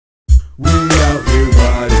We out here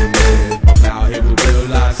riding, man. I'm out here with real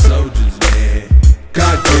life soldiers, man.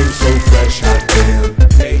 Goddamn, so fresh, hot damn.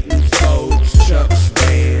 Dayton's, Codes, Chucks,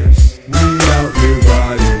 Vans. We out here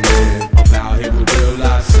riding, man. I'm out here with real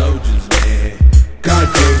life soldiers, man.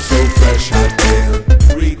 Goddamn, so fresh, hot damn.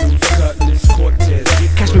 Regals, Cutlass, Cortez.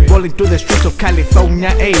 Catch me rolling through the streets of California,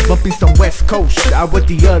 ayy, bumping some West Coast shit I was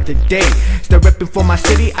the other day. Still repping for my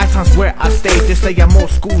city, I times where I stay. They say I'm old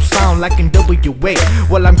school, sound like in WA.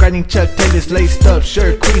 While I'm grinding Chuck Taylors, laced up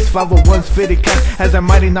shirt, crease, 501s, fitted caps as I'm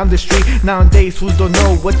riding down the street. Nowadays, fools don't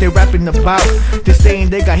know what they rapping about. They're saying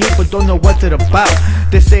they got hit, but don't know what it about.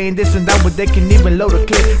 They're saying this and that, but they can even load a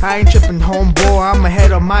clip. I ain't tripping, homeboy, I'm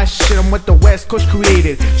ahead of my shit. I'm what the West Coast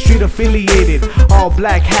created, street affiliated, all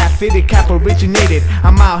black hat, fitted cap originated.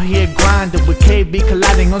 I'm out here grinding with KB,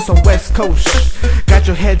 colliding on some West Coast. Got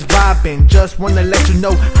your heads vibing, just wanna let you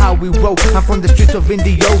know how we roll. I'm from the streets of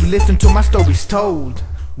Indio, listen to my stories told.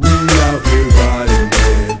 We out here riding,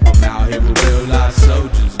 man. I'm out here with real life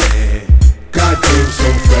soldiers, man. Goddamn,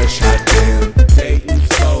 so fresh, hot damn. Dayton's,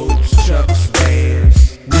 Codes, Chucks,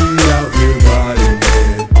 Vans. We out here riding,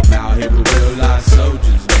 man. I'm out here with real life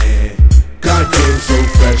soldiers, man. Goddamn, so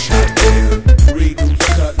fresh, hot damn. Regals,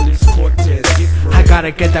 Cutlass, Cortez. I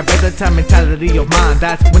gotta get that better time mentality of mine.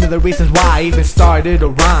 That's one of the reasons why I even started a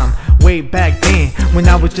rhyme. Way back then, when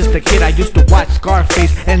I was just a kid, I used to watch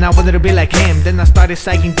Scarface, and I wanted to be like him. Then I started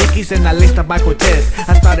sagging dickies, and I laced up my Cortez.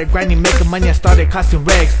 I started grinding, making money, I started costing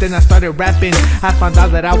regs. Then I started rapping, I found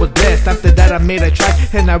out that I was blessed. After that I made a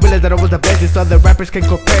track, and I realized that I was the best. These other rappers can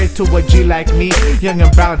compare it to a G like me. Young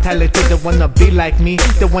and brown, talented, they wanna be like me.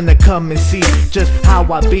 They wanna come and see just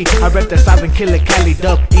how I be. I rep the Southern Killer, Cali,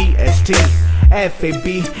 Dub, EST.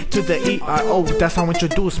 F-A-B to the E-R-O, that's how I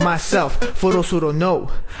introduce myself. For those who don't know,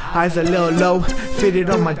 eyes a little low, fitted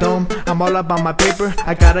on my dome. I'm all about my paper,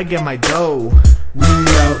 I gotta get my dough. We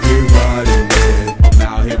out